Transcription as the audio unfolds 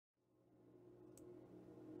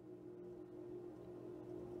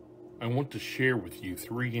I want to share with you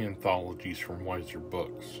 3 anthologies from Weiser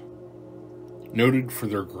Books. Noted for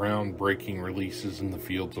their groundbreaking releases in the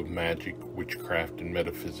fields of magic, witchcraft, and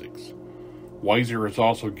metaphysics, Weiser has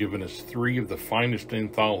also given us 3 of the finest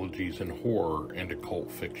anthologies in horror and occult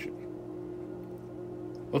fiction.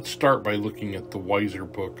 Let's start by looking at the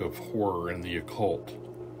Weiser Book of Horror and the Occult.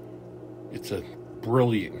 It's a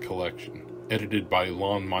brilliant collection, edited by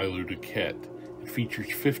Milo DuQuette. It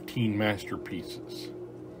features 15 masterpieces.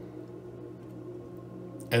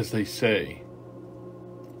 As they say,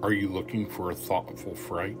 are you looking for a thoughtful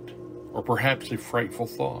fright? Or perhaps a frightful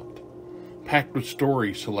thought? Packed with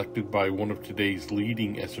stories selected by one of today's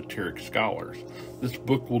leading esoteric scholars, this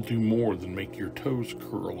book will do more than make your toes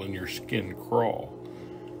curl and your skin crawl.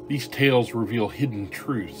 These tales reveal hidden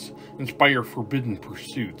truths, inspire forbidden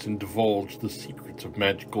pursuits, and divulge the secrets of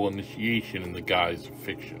magical initiation in the guise of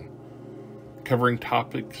fiction. Covering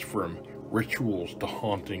topics from rituals to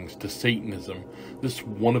hauntings to Satanism, this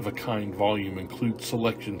one-of-a-kind volume includes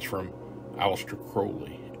selections from Aleister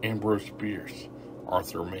Crowley, Ambrose Bierce,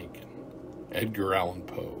 Arthur Menken, Edgar Allan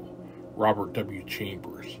Poe, Robert W.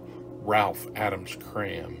 Chambers, Ralph Adams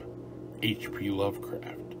Cram, H.P.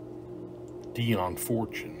 Lovecraft, Dion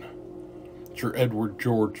Fortune, Sir Edward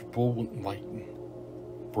George Bulwer-Lytton,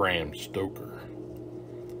 Bram Stoker.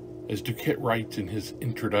 As DuQuette writes in his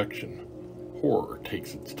introduction, horror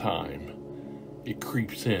takes its time. It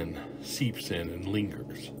creeps in, seeps in, and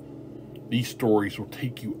lingers. These stories will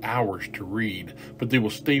take you hours to read, but they will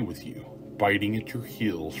stay with you, biting at your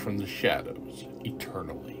heels from the shadows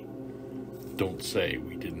eternally. Don't say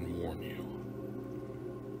we didn't warn you.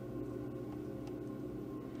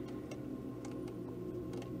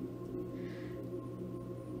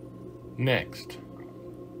 Next,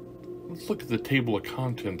 let's look at the table of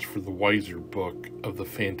contents for the Weiser Book of the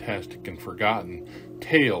Fantastic and Forgotten,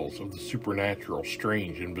 Tales of the Supernatural,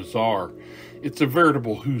 Strange, and Bizarre. It's a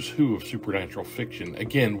veritable who's who of supernatural fiction,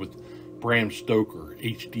 again with Bram Stoker,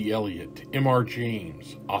 H.D. Eliot, M.R.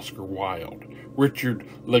 James, Oscar Wilde, Richard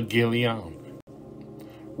Le Gallienne,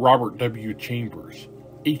 Robert W. Chambers,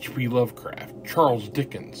 H.P. Lovecraft, Charles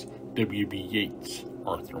Dickens, W.B. Yeats,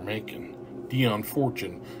 Arthur Menken, Dion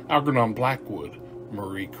Fortune, Algernon Blackwood,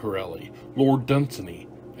 Marie Corelli, Lord Dunsany,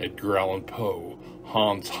 Edgar Allan Poe,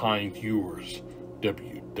 Hans Heinz Ewers,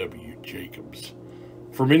 W. W. Jacobs.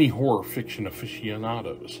 For many horror fiction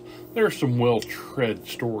aficionados, there are some well-tread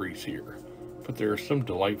stories here, but there are some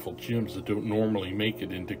delightful gems that don't normally make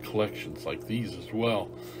it into collections like these as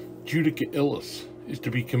well. Judika Illes is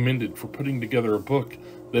to be commended for putting together a book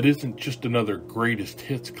that isn't just another greatest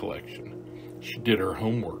hits collection. She did her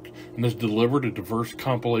homework and has delivered a diverse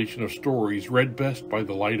compilation of stories read best by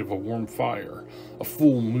the light of a warm fire, a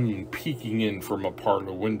full moon peeking in from a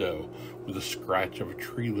parlor window, with a scratch of a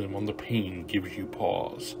tree limb on the pane gives you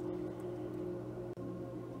pause.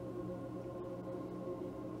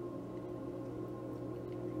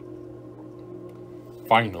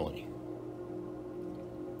 Finally,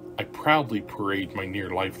 I proudly parade my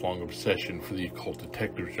near-lifelong obsession for the occult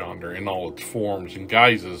detective genre in all its forms and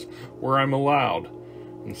guises where I'm allowed.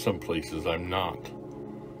 In some places I'm not.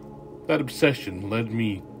 That obsession led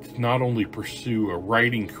me to not only pursue a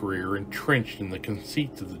writing career entrenched in the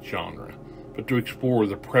conceits of the genre, but to explore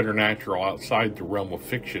the preternatural outside the realm of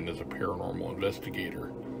fiction as a paranormal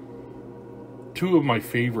investigator. 2 of my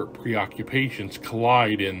favorite preoccupations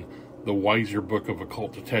collide in the Weiser Book of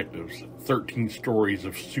Occult Detectives, 13 Stories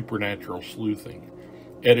of Supernatural Sleuthing,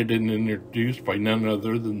 edited and introduced by none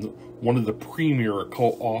other than one of the premier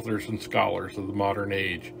occult authors and scholars of the modern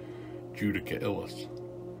age, Judika Illes.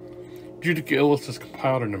 Judika Illes has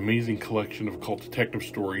compiled an amazing collection of occult detective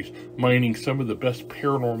stories, mining some of the best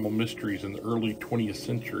paranormal mysteries in the early 20th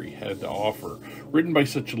century had to offer, written by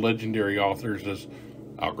such legendary authors as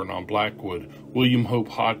Algernon Blackwood, William Hope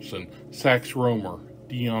Hodgson, Sax Rohmer,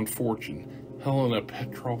 Dion Fortune, Helena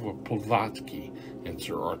Petrovna Blavatsky, and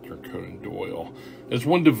Sir Arthur Conan Doyle. As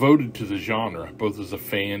one devoted to the genre, both as a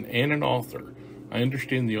fan and an author, I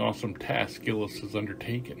understand the awesome task Illes has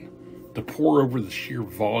undertaken. To pore over the sheer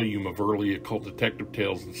volume of early occult detective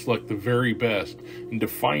tales and select the very best in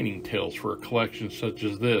defining tales for a collection such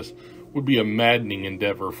as this would be a maddening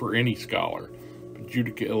endeavor for any scholar. But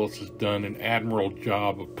Judika Illes has done an admirable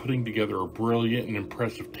job of putting together a brilliant and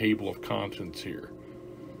impressive table of contents here.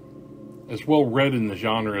 As well read in the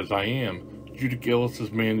genre as I am, Judika Illes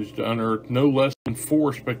has managed to unearth no less than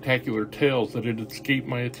 4 spectacular tales that had escaped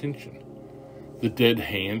my attention. The Dead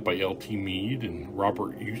Hand by L.T. Mead and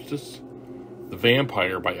Robert Eustace, The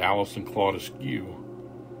Vampire by Alison Claude Askew,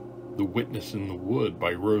 The Witness in the Wood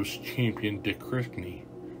by Rose Champion de Crespigny,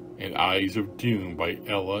 and Eyes of Doom by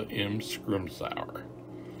Ella M. Scrimsauer.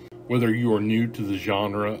 Whether you are new to the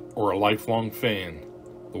genre or a lifelong fan,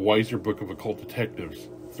 the Weiser Book of Occult Detectives,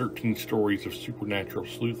 13 Stories of Supernatural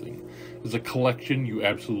Sleuthing, is a collection you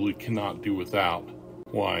absolutely cannot do without.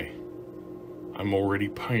 Why, I'm already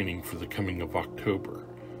pining for the coming of October,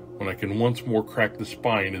 when I can once more crack the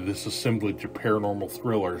spine of this assemblage of paranormal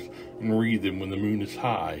thrillers and read them when the moon is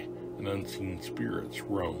high and unseen spirits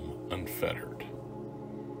roam unfettered.